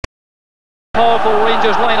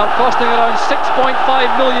costing around 6.5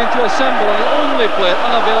 million to assemble, and the only player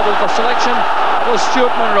unavailable for selection was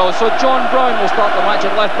Stuart Munro. So John Brown will start the match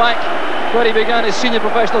at left back, where he began his senior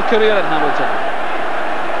professional career at Hamilton.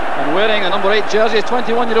 And wearing the number 8 jersey is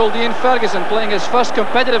 21-year-old Ian Ferguson, playing his first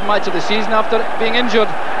competitive match of the season after being injured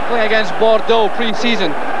playing against Bordeaux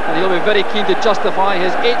pre-season, and he'll be very keen to justify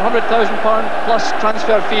his £800,000 plus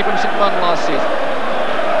transfer fee from St Mirren last season.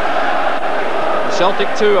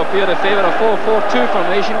 Celtic too appear to favour a 4-4-2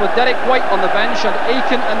 formation with Derek White on the bench and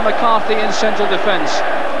Aiken and McCarthy in central defence.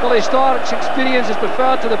 Billy Stark's experience is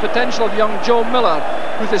preferred to the potential of young Joe Miller,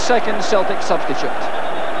 who's the second Celtic substitute.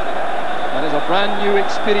 That is a brand new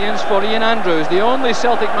experience for Ian Andrews, the only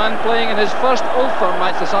Celtic man playing in his first Old Firm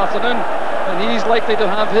match this afternoon, and he's likely to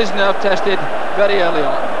have his nerve tested very early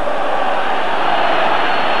on.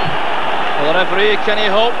 Well, the referee, Kenny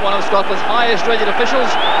Hope, one of Scotland's highest rated officials,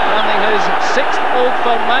 running his 6th Old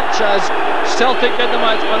Firm match as Celtic get the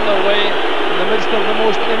match underway in the midst of the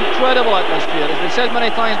most incredible atmosphere. It's been said many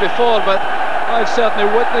times before, but I've certainly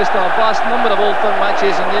witnessed a vast number of Old Firm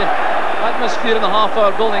matches, and the atmosphere in the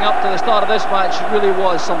half-hour building up to the start of this match really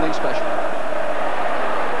was something special.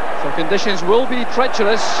 So conditions will be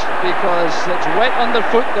treacherous because it's wet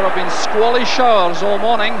underfoot. There have been squally showers all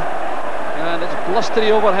morning, and it's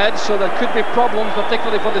blustery overhead, so there could be problems,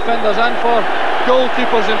 particularly for defenders and for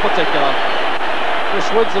goalkeepers in particular. Chris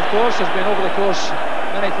Woods, of course, has been over the course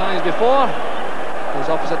many times before. His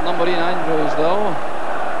opposite number, Ian Andrews, though,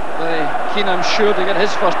 very keen, I'm sure, to get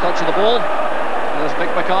his first touch of the ball. There's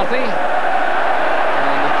Mick McCarthy,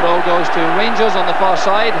 and the throw goes to Rangers on the far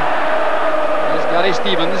side. There's Gary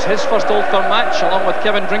Stevens, his first Old Firm match, along with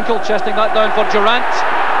Kevin Drinkle, chesting that down for Durrant.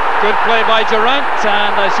 Good play by Durrant,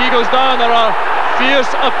 and as he goes down, there are fierce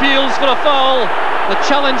appeals for a foul. The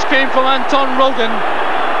challenge came from Anton Rogan.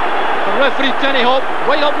 The referee, Kenny Hope,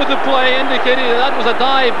 right up with the play, indicated that was a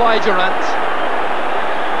dive by Durrant.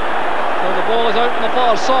 So the ball is out on the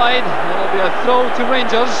far side. It'll be a throw to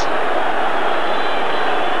Rangers.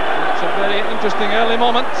 It's a very interesting early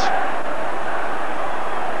moment.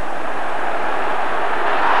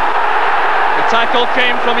 Tackle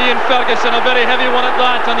came from Ian Ferguson, a very heavy one at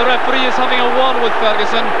that, and the referee is having a war with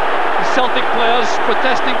Ferguson. The Celtic players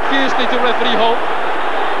protesting fiercely to referee Hope.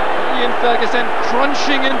 Ian Ferguson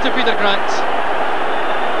crunching into Peter Grant.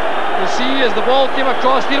 You see, as the ball came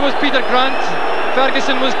across, here was Peter Grant.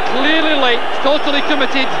 Ferguson was clearly late, totally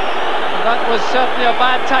committed, and that was certainly a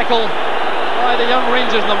bad tackle by the young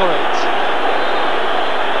Rangers number 8.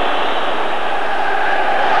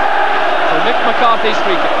 So Mick McCarthy's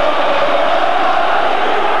free kick.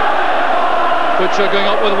 Butcher going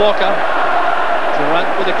up with Walker. Durrant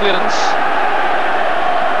with the clearance.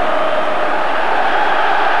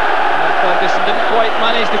 And Ferguson didn't quite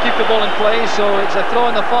manage to keep the ball in play, so it's a throw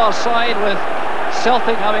on the far side with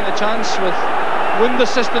Celtic having the chance with wind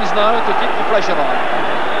assistance now to keep the pressure on.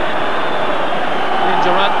 Ian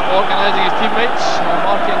Durrant organising his teammates,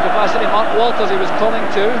 marking capacity. Mark Walters he was calling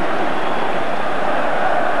to.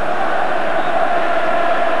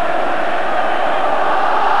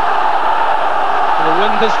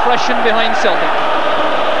 Has freshened behind Celtic.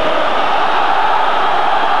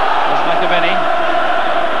 There's McAvenny.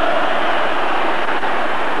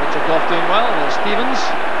 Richard doing well. There's Stevens.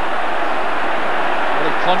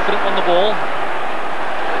 Very confident on the ball.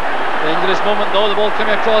 Dangerous moment though, the ball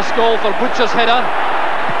coming across goal for Butcher's header.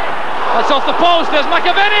 That's off the post, there's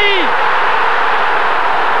McAvenny!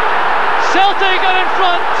 Celtic are in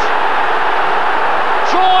front.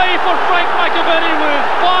 Joy for Frank McAvenny with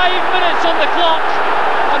 5 minutes on the clock.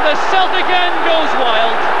 And the Celtic end goes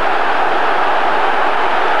wild.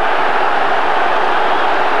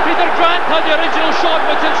 Peter Grant had the original shot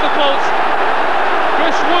but hits the post.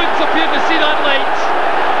 Chris Woods appeared to see that late.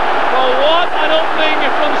 Well, what an opening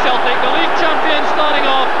from Celtic. The league champions starting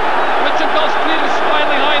off. Richard Duff's clearance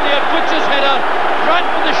finally high in the air. Butcher's header. Grant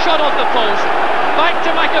with the shot off the post. Back to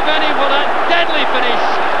McAvenny for that deadly finish.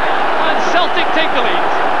 And Celtic take the lead.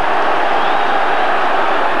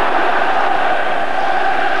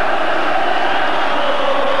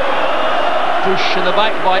 Push in the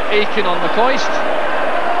back by Aiken on McCoist.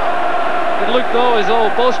 It looked though as though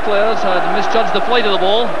both players had misjudged the flight of the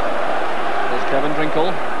ball. There's Kevin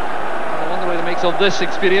Drinkle. I wonder what he makes of this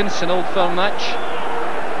experience, an Old Firm match.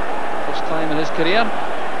 First time in his career.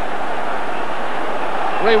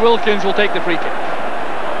 Ray Wilkins will take the free kick.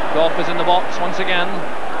 Goff is in the box once again.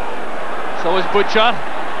 So is Butcher.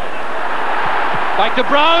 Back to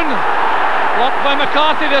Brown. Blocked by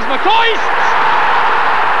McCarthy. There's McCoist.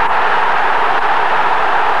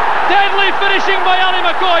 Deadly finishing by Ali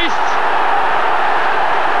McCoist.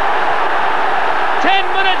 10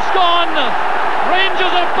 minutes gone.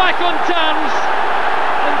 Rangers are back back on terms,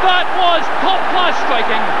 and that was top-class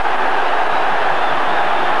striking.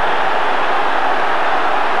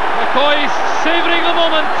 McCoist savouring the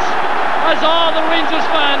moment, as are the Rangers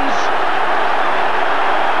fans.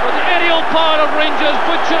 But the aerial power of Rangers,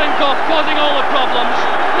 Butcher and Goff causing all the problems.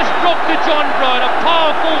 This dropped to John Brown, a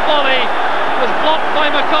powerful volley was blocked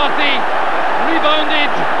by McCarthy,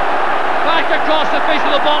 rebounded back across the face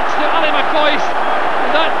of the box to Ali McCoist,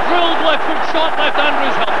 and that drilled left foot shot left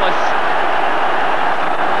Andrews helpless.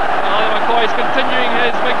 Ali McCoist continuing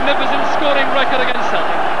his magnificent scoring record against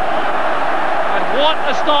Celtic. And what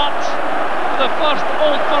a start to the first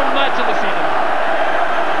Old Firm match of the season.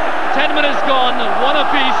 10 minutes gone, one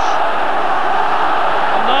apiece,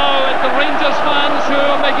 and now it's the Rangers fans who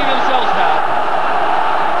are making themselves heard.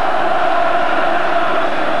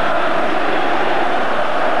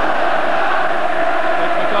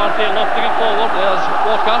 McCarthy lofting it forward, there's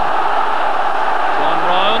Walker. John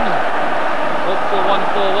Brown, hopeful one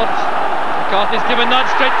forward. McCarthy's given that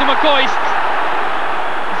straight to McCoist.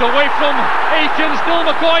 He's away from Aiken, still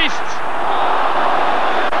McCoist.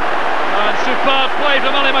 And superb play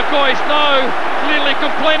from Ali McCoist, now clearly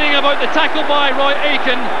complaining about the tackle by Roy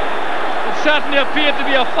Aiken. It certainly appeared to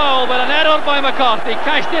be a foul, but an error by McCarthy,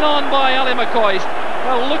 cashed in on by Ali McCoist.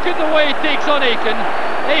 Well, look at the way he takes on Aiken.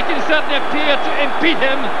 Aiken certainly appeared to impede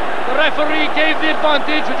him. The referee gave the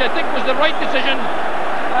advantage, which I think was the right decision,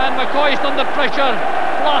 and McCoist under pressure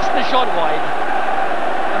blasted the shot wide.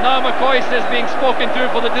 And now McCoist is being spoken to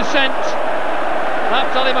for the dissent.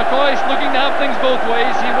 Perhaps Ali McCoist looking to have things both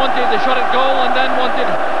ways. He wanted the shot at goal and then wanted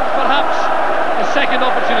perhaps a second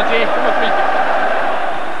opportunity from a free kick.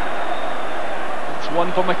 It's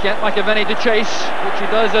one for McAvenny to chase, which he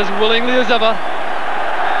does as willingly as ever.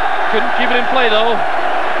 Couldn't keep it in play though.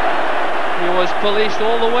 He was policed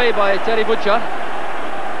all the way by Terry Butcher.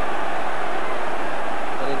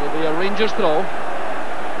 But it'll be a Rangers throw.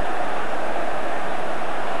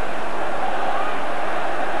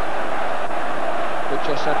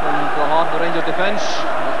 Butcher settling for hard the Rangers defence.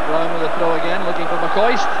 There's Brown with a throw again, looking for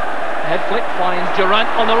McCoist. Head flick finds Durant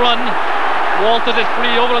on the run. Walters is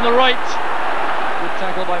free over on the right. Good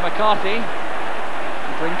tackle by McCarthy.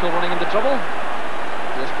 Drinkle running into trouble.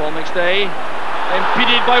 Here's Paul McStay,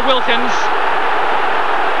 impeded by Wilkins.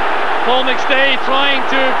 Paul McStay trying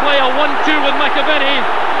to play a 1-2 with McAvenny.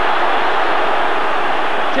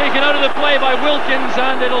 Taken out of the play by Wilkins,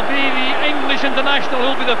 and it'll be the English international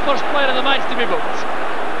who'll be the first player in the match to be booked.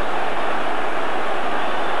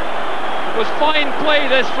 It was fine play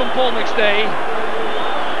this from Paul McStay.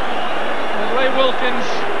 And Ray Wilkins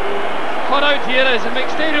cut out here as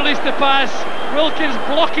McStay released the pass. Wilkins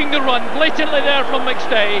blocking the run, blatantly there from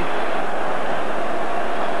McStay.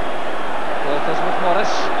 Walters with Morris.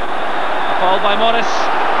 A foul by Morris.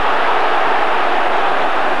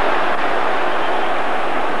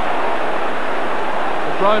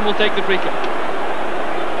 Brown will take the free kick.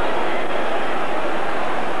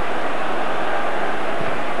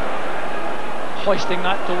 Hoisting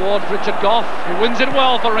that towards Richard Goff, who wins it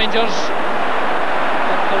well for Rangers.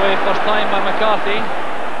 Knocked away first time by McCarthy.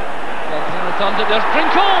 Ferguson returns it, there's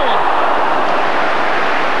Drinkle!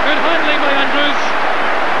 Good handling by Andrews.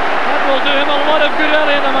 That will do him a lot of good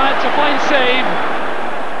early in the match, a fine save.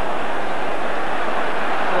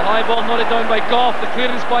 High ball nodded down by Goff, the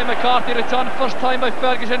clearance by McCarthy, returned first time by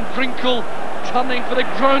Ferguson. Drinkle turning for the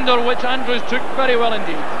grounder, which Andrews took very well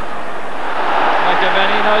indeed.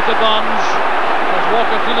 McAvenny now to Barnes. There's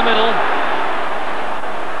Walker through the middle.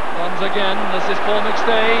 Barnes again, this is Paul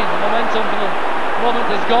McStay. The momentum for the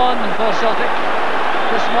moment is gone for Celtic.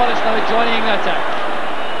 Chris Morris now joining the attack.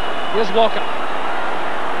 Here's Walker.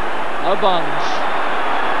 Now Barnes.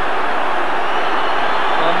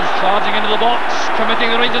 Charging into the box,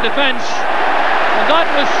 committing the Rangers defence, and that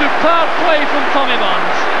was superb play from Tommy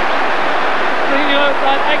Barnes, bringing out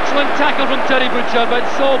that excellent tackle from Terry Butcher, but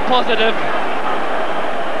so positive.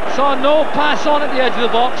 Saw no pass on at the edge of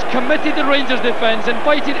the box, committed the Rangers defence,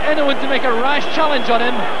 invited anyone to make a rash challenge on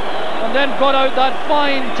him, and then brought out that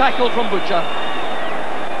fine tackle from Butcher.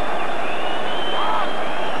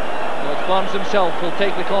 So it's Barnes himself who'll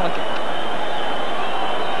take the corner kick.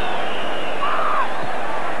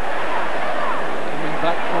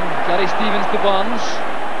 Back from Gary Stevens to Barnes.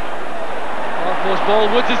 Off-post ball,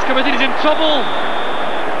 Woods is committed, he's in trouble.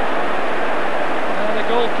 And a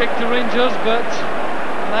goal kick to Rangers, but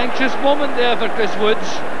an anxious moment there for Chris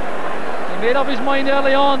Woods. He made up his mind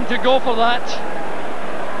early on to go for that.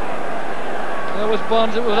 There was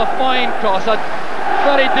Barnes, it was a fine cross, a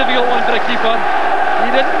very difficult one for a keeper. He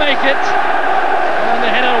didn't make it, and the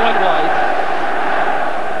header went wide.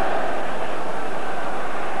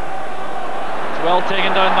 Well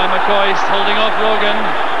taken down by McCoist, holding off Rogan.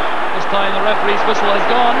 This time the referee's whistle has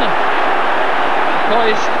gone.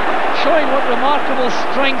 McCoist showing what remarkable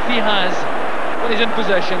strength he has when he's in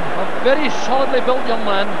possession. A very solidly built young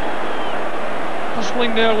man,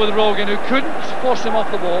 hustling there with Rogan, who couldn't force him off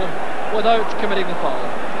the ball without committing the foul.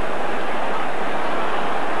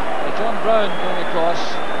 John Brown going across,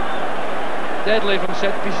 deadly from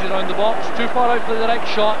set pieces around the box, too far out for the direct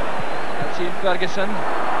shot. Let's see Ferguson.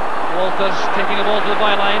 Walters taking the ball to the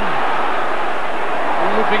byline,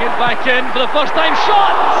 looping it back in for the first time.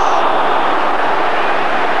 Shots!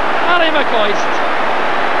 Harry McCoist.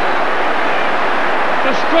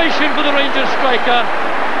 Frustration for the Rangers striker,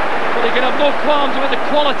 but he can have no qualms about the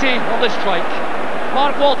quality of the strike.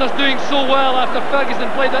 Mark Walters doing so well after Ferguson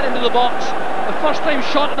played that into the box. The first time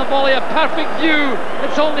shot in the volley, a perfect view.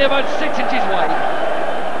 It's only about 6 inches wide.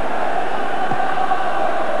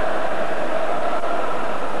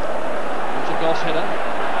 It's a Goss header.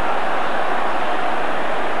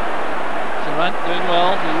 Durant doing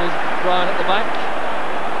well. He was Brown at the back.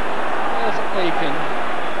 There's Aiken.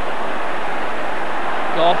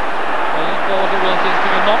 Goff playing it forward to Wilkins,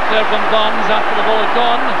 being a knock there from Barnes after the ball had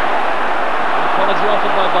gone. Apology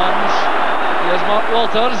offered by Barnes. Here's Mark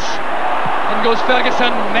Walters. In goes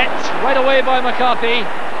Ferguson, met right away by McCarthy.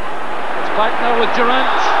 It's back now with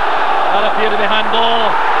Durant. That appeared to be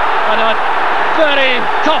handball. And a very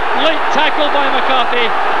tough late tackle by McCarthy.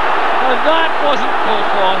 Now that wasn't called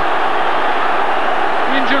for.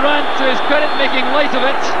 Ian Durant, to his credit, making light of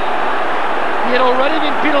it. He had already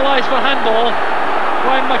been penalised for handball.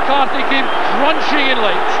 Brian McCarthy came crunching in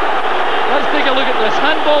late. Let's take a look at this.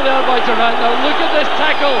 Handball there by Durant. Now look at this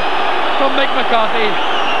tackle from Mick McCarthy.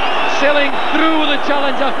 Sailing through the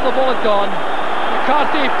challenge after the ball had gone.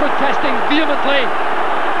 McCarthy protesting vehemently.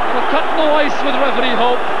 Will cut no ice with referee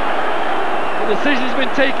Hope. The decision has been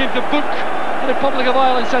taken to book the Republic of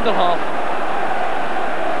Ireland centre half.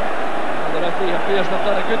 The referee appears to have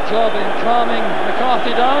done a good job in calming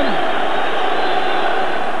McCarthy down.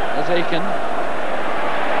 There's Aiken.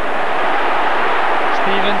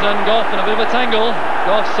 Stevens and Goff in a bit of a tangle.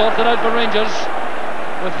 Goff sorted out for Rangers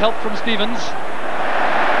with help from Stevens.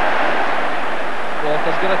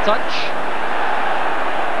 Walters got a touch.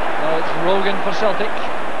 Now it's Rogan for Celtic.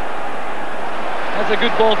 That's a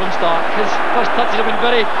good ball from Stark. His first touches have been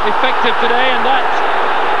very effective today, and that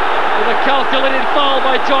with a calculated foul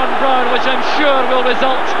by John Brown, which I'm sure will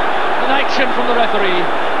result in action from the referee.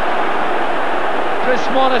 Chris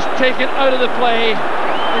Morris taken out of the play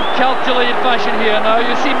in calculated fashion here. Now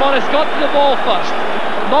you see Morris got to the ball first,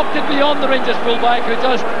 knocked it beyond the Rangers fullback, who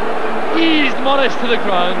just eased Morris to the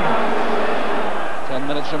ground. 10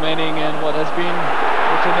 minutes remaining in what has been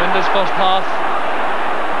a tremendous first half.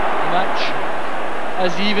 The match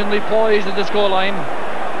as evenly poised at the scoreline.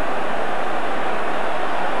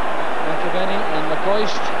 McAvenny and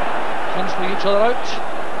McCoist cancelling each other out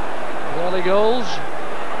with early goals.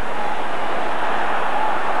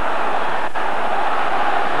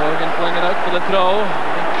 Morgan playing it out for the throw,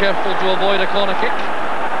 being careful to avoid a corner kick.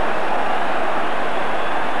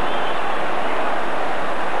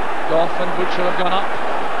 Goff and Butcher have gone up.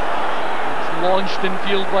 It's launched in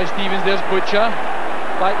field by Stevens. There's Butcher.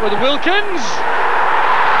 Back with Wilkins.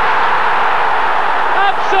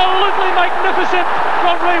 Absolutely magnificent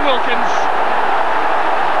from Ray Wilkins.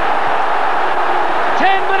 10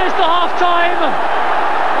 minutes to half time.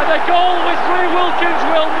 And a goal which Ray Wilkins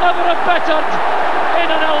will never have bettered in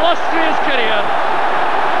an illustrious career.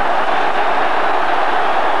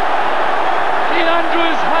 Dean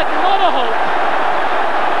Andrews had not a hope.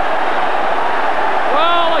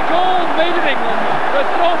 Well, a goal made in England. The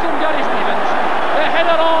throw from Gary Stevens. The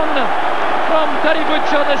header on from Terry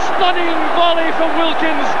Butcher. The stunning volley from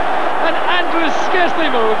Wilkins. And Andrews scarcely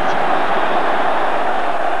moved.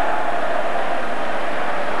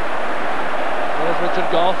 There's Richard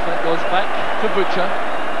Goff. It goes back to Butcher.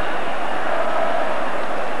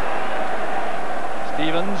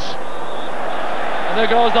 Stevens. And there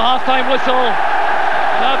goes the half-time whistle.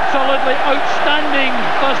 An absolutely outstanding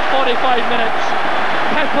first 45 minutes.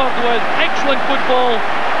 Peppered with excellent football.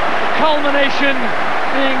 The culmination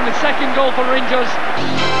being the second goal for Rangers.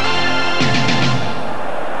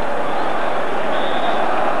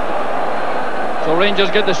 So Rangers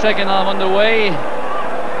get the second half underway.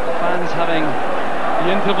 The fans having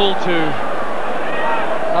the interval to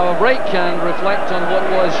have a break and reflect on what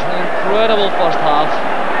was an incredible first half,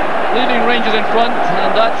 leaving Rangers in front,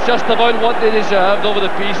 and that's just about what they deserved over the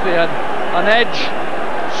piece. They had an edge,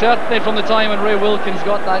 certainly from the time when Ray Wilkins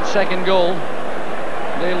got that second goal.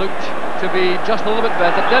 They looked to be just a little bit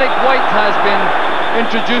better. Derek White has been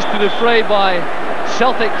introduced to the fray by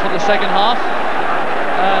Celtic for the second half.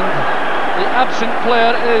 and the absent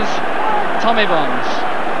player is Tommy Bonds.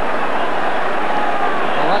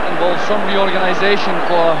 Well, that involves some reorganisation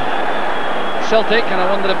for Celtic, and I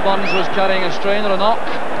wonder if Bonds was carrying a strain or a knock.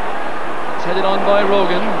 It's headed on by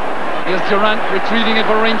Rogan. Here's Durant retrieving it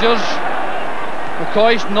for Rangers.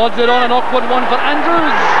 McCoist nods it on, an awkward one for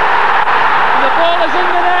Andrews. And the ball is in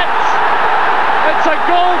the net. It's a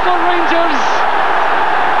goal for Rangers.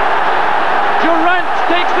 Durant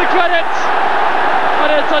takes the credit, but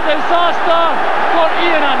it's a disaster for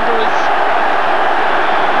Ian Andrews.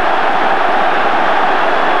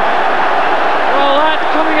 Well, that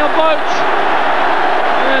coming about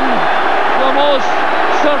in the most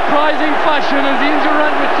surprising fashion as Ian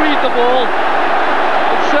Durant retrieved the ball.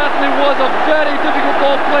 It certainly was a very difficult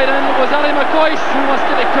ball played in. It was Ali McCoist who must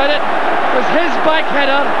get the credit. It was his back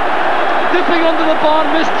header, dipping under the bar,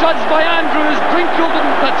 misjudged by Andrews. Drinkle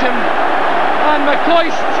didn't touch him, and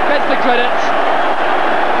McCoist gets the credit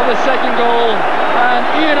for the second goal. And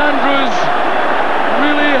Ian Andrews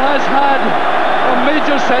really has had a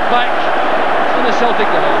major setback in the Celtic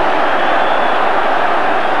level.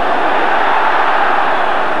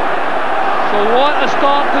 So what a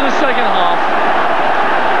start to the second half.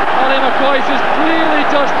 Ali McCoist is clearly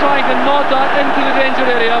just trying to nod that into the danger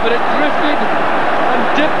area, but it drifted and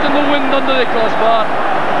dipped in the wind under the crossbar.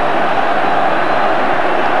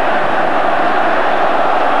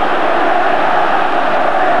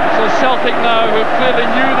 So Celtic now, who clearly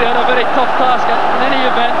knew they had a very tough task in any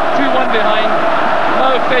event, 2-1 behind,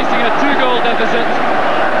 now facing a 2-goal deficit,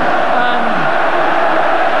 and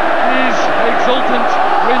these exultant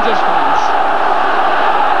Rangers fans.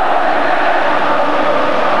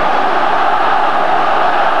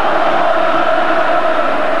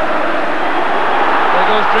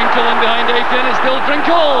 Drinkle in behind Aiken, it's still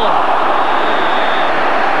Drinkle.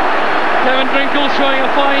 Kevin Drinkle showing a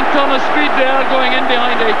fine ton of speed there, going in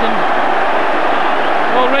behind Aiken.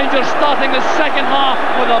 Well, Rangers starting the second half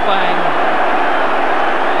with a bang.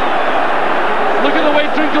 Look at the way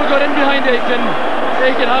Drinkle got in behind Aiken.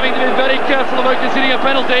 Aiken having to be very careful about conceding a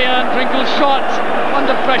penalty, and Drinkle's shot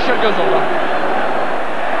under pressure goes over.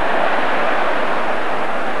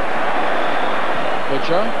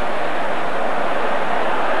 Butcher.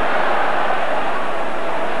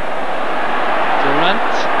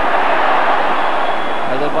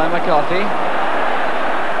 Headed by McCarthy.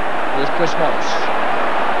 Here's Chris Morris.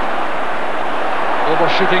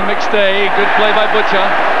 Overshooting McStay. Good play by Butcher.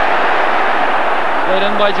 Played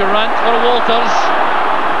in by Durant for Walters.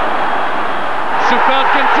 Superb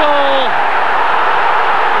control.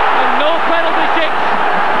 And no penalty kick.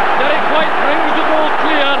 Derek White brings the ball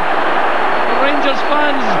clear. The Rangers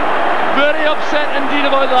fans very upset indeed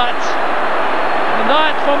about that. And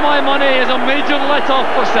that, for my money, is a major let-off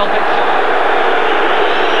for Celtic.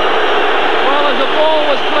 Well, as the ball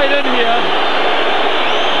was played in here,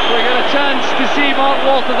 we get a chance to see Mark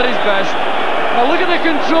Walters at his best. Now look at the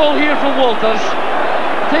control here from Walters,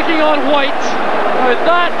 taking on White. Now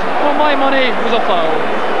that, for my money, was a foul.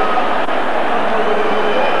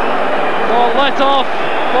 Well, let-off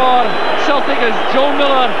for Celtic as Joe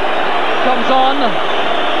Miller comes on.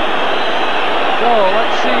 So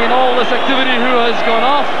let's see in all this activity who has gone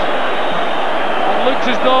off. It looks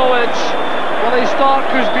as though it's Willie Stark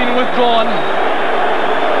who's been withdrawn.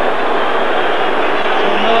 So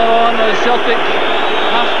Miller on as Celtic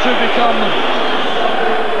have to become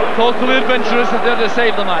totally adventurous if they're to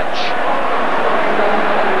save the match.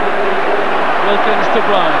 Wilkins to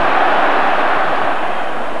Brown.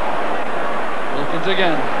 Wilkins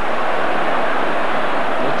again.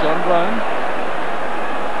 John Brown.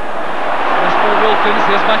 Wilkins,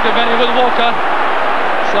 here's McAvenny with Walker.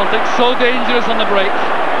 Celtic so dangerous on the break.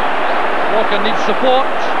 Walker needs support.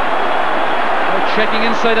 Now checking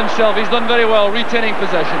inside himself, he's done very well, retaining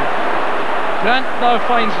possession. Grant now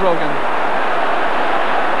finds Rogan.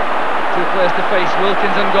 Two players to face,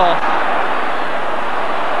 Wilkins and Goff.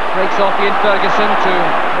 Breaks off Ian Ferguson to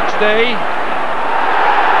McStay.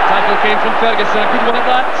 Tackle came from Ferguson, a good one at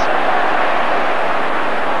that.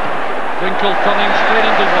 Drinkle turning straight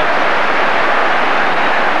into White.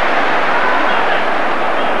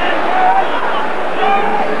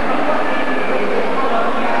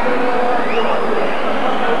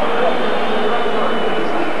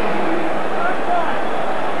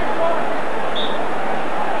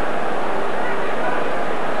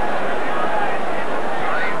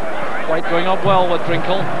 White going up well with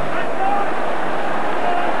Drinkle.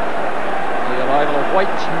 The arrival of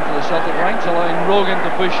White into the Celtic ranks, allowing Rogan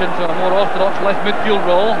to push into a more orthodox left midfield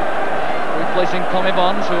role, replacing Tommy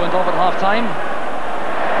Bonds, who went off at half-time.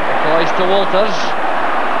 Applies to Walters.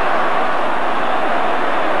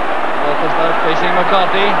 Walters now Facing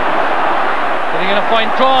McCarthy. Getting in a fine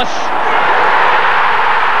cross.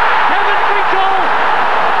 Kevin Finkel!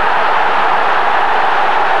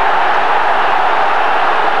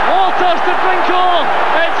 Walters to Finkel.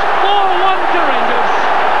 It's 4-1 to Rangers.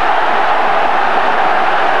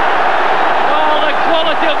 Well, the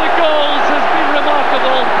quality of the goals has been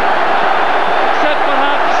remarkable. Except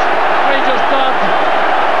perhaps Rangers start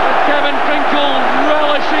with Kevin Finkel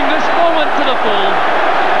relishing this moment to the full.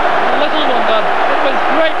 Little wonder, it was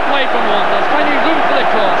great play from Walters, finding room for the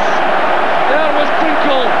cross. There was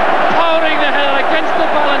Finkel powering the header against the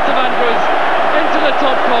balance of Andrews into the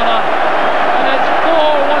top corner, and it's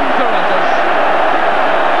 4-1 to Rangers.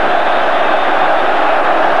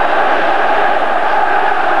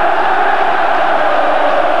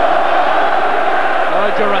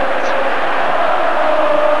 Durant.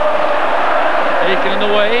 Aiken in the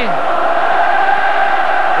way.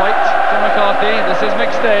 White to McCarthy. This is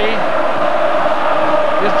McStay.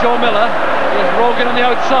 Here's Joe Miller. Here's Rogan on the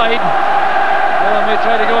outside. Miller may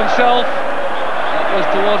try to go himself. That was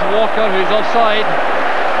towards Walker, who's offside.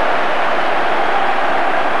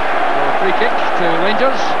 So a free kick to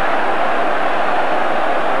Rangers.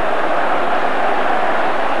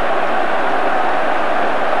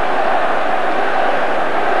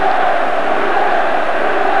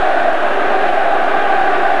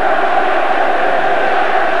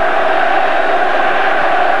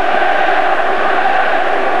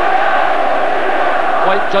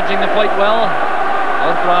 Judging the fight well.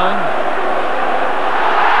 Out Brown.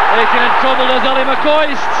 Aiken in trouble, there's Ali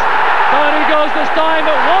McCoist. Down he goes this time,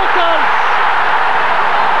 but Walters!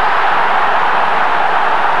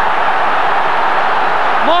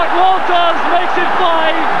 Mark Walters makes it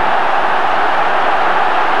 5.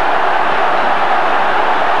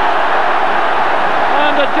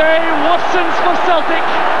 And the day worsens for Celtic.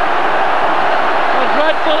 A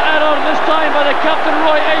dreadful error this time by the captain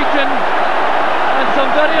Roy Aiken. And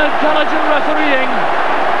some very intelligent refereeing,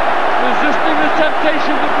 resisting the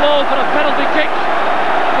temptation to blow for a penalty kick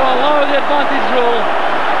to allow the advantage rule.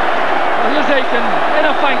 Well, here's Aiken in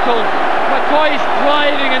a Finkel. McCoy's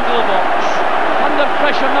driving into the box. Under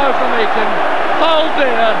pressure now from Aiken. Fouled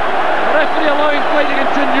there. The referee allowing play to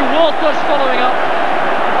continue. Walters following up.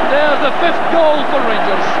 And there's the 5th goal for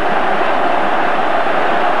Rangers.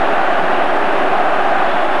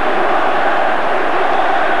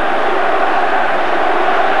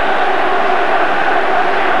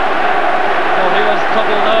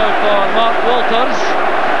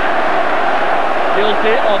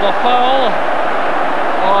 Guilty of a foul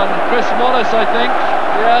on Chris Morris, I think.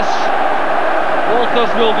 Yes,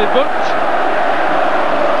 Walters will be booked.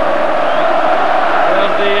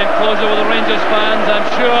 There's the enclosure with the Rangers fans. I'm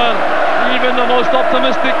sure even the most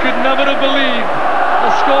optimistic could never have believed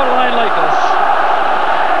a scoreline like this.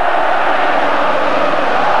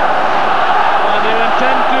 And they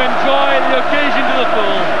intend to enjoy the occasion to the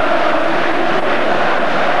full.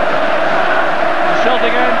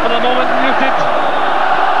 Celtic end for the moment muted.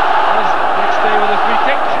 McStay with a free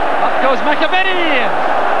kick. Up goes McAvenny.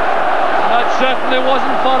 That certainly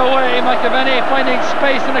wasn't far away. McAvenny finding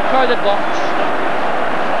space in a crowded box.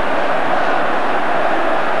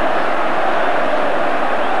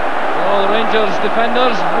 Well, the Rangers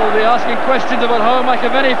defenders will be asking questions about how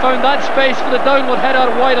McAvenny found that space for the downward header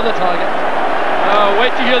wide of the target.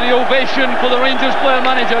 Wait to hear the ovation for the Rangers player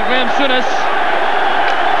manager Graham Souness.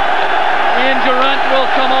 Ian Durant will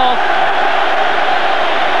come off.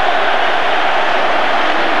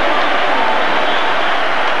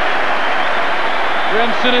 Graham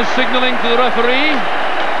Souness signalling to the referee.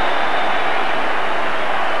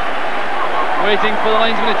 Waiting for the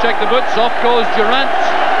linesman to check the boots. Off goes Durant.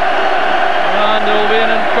 And there will be an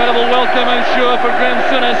incredible welcome, I'm sure, for Graham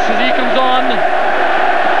Souness as he comes on.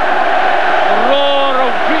 A roar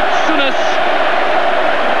of Greek Souness.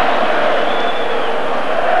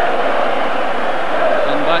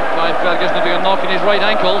 Ferguson having a knock in his right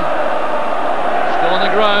ankle. Still on the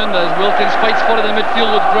ground as Wilkins fights for it in the midfield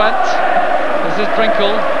with Grant. This is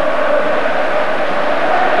Drinkle.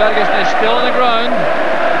 Ferguson is still on the ground.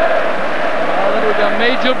 That would be a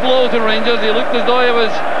major blow to Rangers. He looked as though he was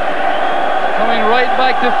coming right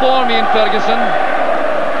back to form, Ian Ferguson.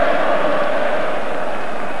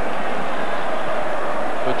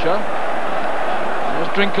 Butcher. There's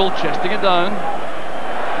Drinkle chesting it down.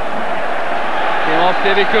 Off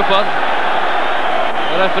Davy Cooper.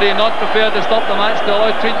 The referee not prepared to stop the match to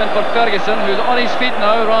allow treatment for Ferguson, who's on his feet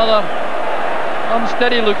now, rather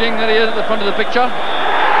unsteady looking. There he is at the front of the picture.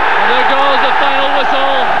 And there goes the final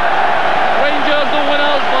whistle. Rangers the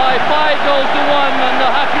winners by 5 goals to 1, and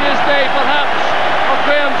the happiest day perhaps of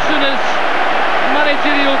Graham Souness'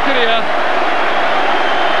 managerial career.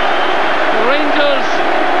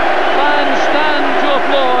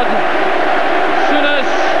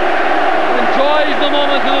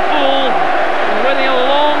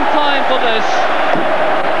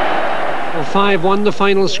 5-1 the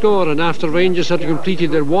final score, and after Rangers had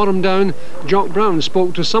completed their warm down, Jock Brown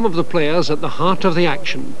spoke to some of the players at the heart of the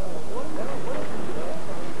action.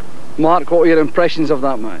 Mark, what were your impressions of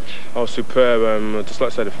that match? Oh, superb. Just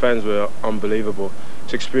like I said, the fans were unbelievable.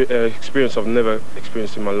 It's an experience I've never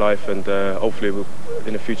experienced in my life, and hopefully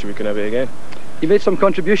in the future we can have it again. You made some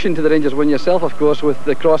contribution to the Rangers win yourself, of course, with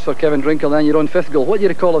the cross for Kevin Drinkle and your own 5th goal. What do you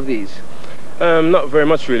recall of these? Not very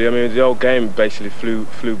much really. I mean, the whole game basically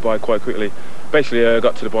flew by quite quickly. Basically, I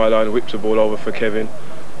got to the byline, whipped the ball over for Kevin.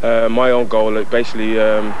 My own goal, basically,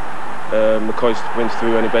 McCoy went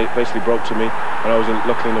through and it basically broke to me, and I was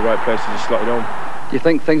luckily in the right place to just slot it home. Do you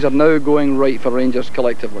think things are now going right for Rangers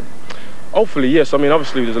collectively? Hopefully, yes. I mean,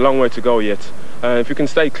 obviously, there's a long way to go yet. If we can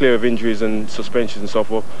stay clear of injuries and suspensions and so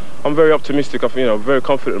forth, I'm very optimistic. Very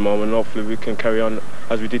confident at the moment, and hopefully we can carry on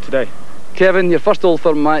as we did today. Kevin, your first Old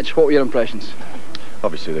Firm match, what were your impressions?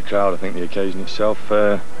 Obviously the crowd, I think the occasion itself,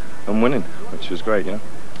 and winning, which was great, you know.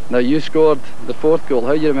 Now you scored the 4th goal,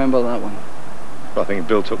 how do you remember that one? Well, I think it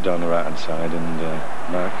built up down the right hand side, and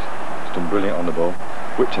Mark has done brilliant on the ball,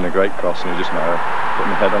 whipped in a great cross, and he just now put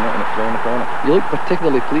my head on it and it flew in the corner. You looked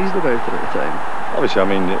particularly pleased about it at the time. Obviously, I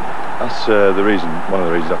mean, that's one of the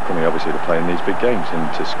reasons I've come here, obviously, to play in these big games and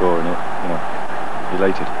to score in it, you know,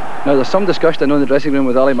 elated. Now there's some discussion I know in the dressing room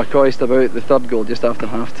with Ali McCoist about the 3rd goal just after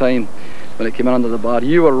half-time when it came in under the bar.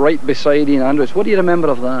 You were right beside Ian Andrews. What do you remember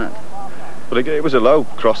of that? Well, it was a low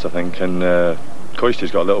cross, I think, and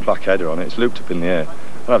Coisty's got a little back header on it. It's looped up in the air,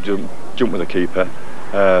 and I've jumped with the keeper,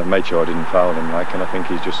 made sure I didn't foul him, and I think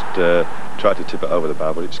he's just tried to tip it over the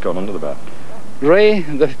bar, but it's gone under the bar. Ray,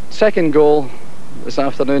 the 2nd goal this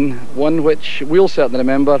afternoon, one which we'll certainly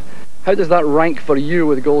remember. How does that rank for you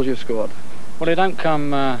with the goals you've scored? Well, they don't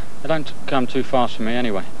come too fast for me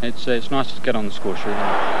anyway. It's nice to get on the score sheet.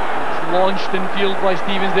 It's launched in field by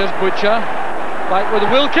Stevens. There's Butcher back with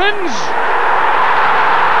Wilkins.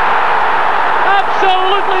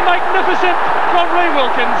 Absolutely magnificent from Ray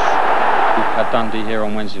Wilkins. We've had Dundee here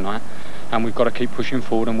on Wednesday night, and we've got to keep pushing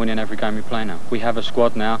forward and winning every game we play now. We have a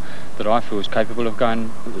squad now that I feel is capable of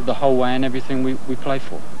going the whole way in everything we play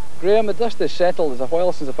for. Graham, the dust is settled. It's a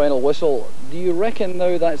while since the final whistle. Do you reckon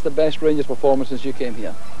now that's the best Rangers performance since you came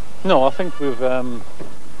here? No, I think we've...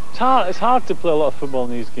 It's hard to play a lot of football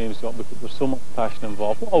in these games because there's so much passion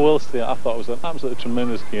involved. What I will say, I thought it was an absolutely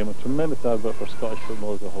tremendous game, a tremendous advert for Scottish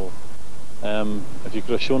football as a whole. If you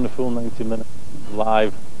could have shown the full 90 minutes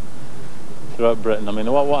live throughout Britain, I mean,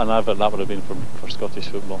 what an advert that would have been for Scottish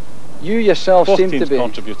football. You yourself seem to be...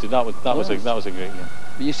 contributed. That was a great game.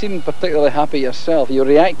 But you seem particularly happy yourself. You're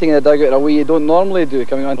reacting in the dugout in a way you don't normally do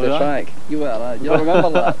coming onto the track. You were, you'll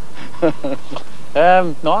remember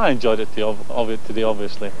that. No, I enjoyed it today,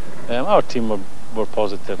 obviously. Our team were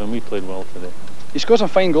positive and we played well today. You scored some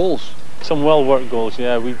fine goals. Some well-worked goals,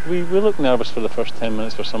 yeah. We looked nervous for the first 10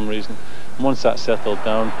 minutes for some reason. And once that settled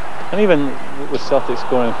down, and even with Celtic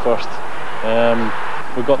scoring first,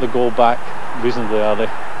 we got the goal back reasonably early.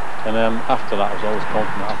 And after that, I was always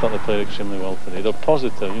confident. I thought they played extremely well today. They're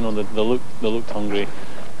positive, you know. They looked hungry,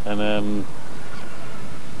 and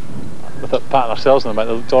without patting ourselves on the back,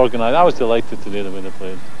 they looked organised. I was delighted today the way they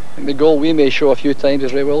played. I think the goal we may show a few times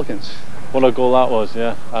is Ray Wilkins. What a goal that was,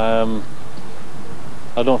 yeah.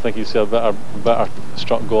 I don't think you'd see a better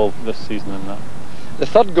struck goal this season than that. The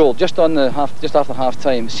 3rd goal, just after half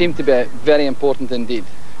time, seemed to be very important indeed.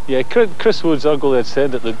 Yeah, Chris Woods, our goalie, had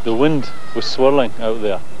said that the wind was swirling out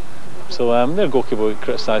there. So their goalkeeper would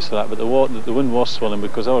criticise for that, but the wind was swirling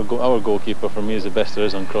because our goalkeeper for me is the best there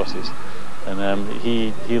is on crosses, and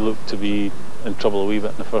he looked to be in trouble a wee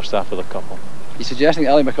bit in the first half of the couple. You're suggesting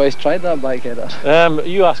Ali McCoy's tried that back header?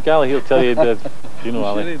 You ask Ali, he'll tell you he did. You know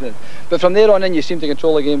Ali. Sure he did. But from there on in you seem to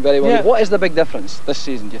control the game very well. Yeah. What is the big difference this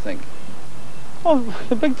season, do you think? Well,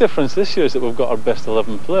 the big difference this year is that we've got our best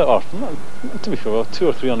 11 players, or to be fair, we have 2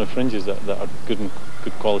 or 3 on the fringes that are good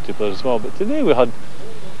quality players as well, but today we had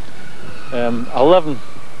 11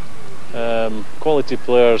 quality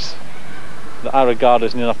players that I regard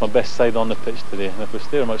as near enough my best side on the pitch today, and if we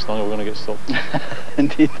stay here much longer we're going to get stopped.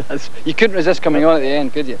 Indeed, you couldn't resist coming on at the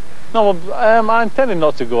end, could you? No, well, I intended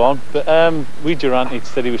not to go on, but Durant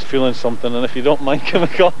said he was feeling something, and if you don't mind, can we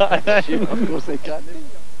call that? Sure, of course they can.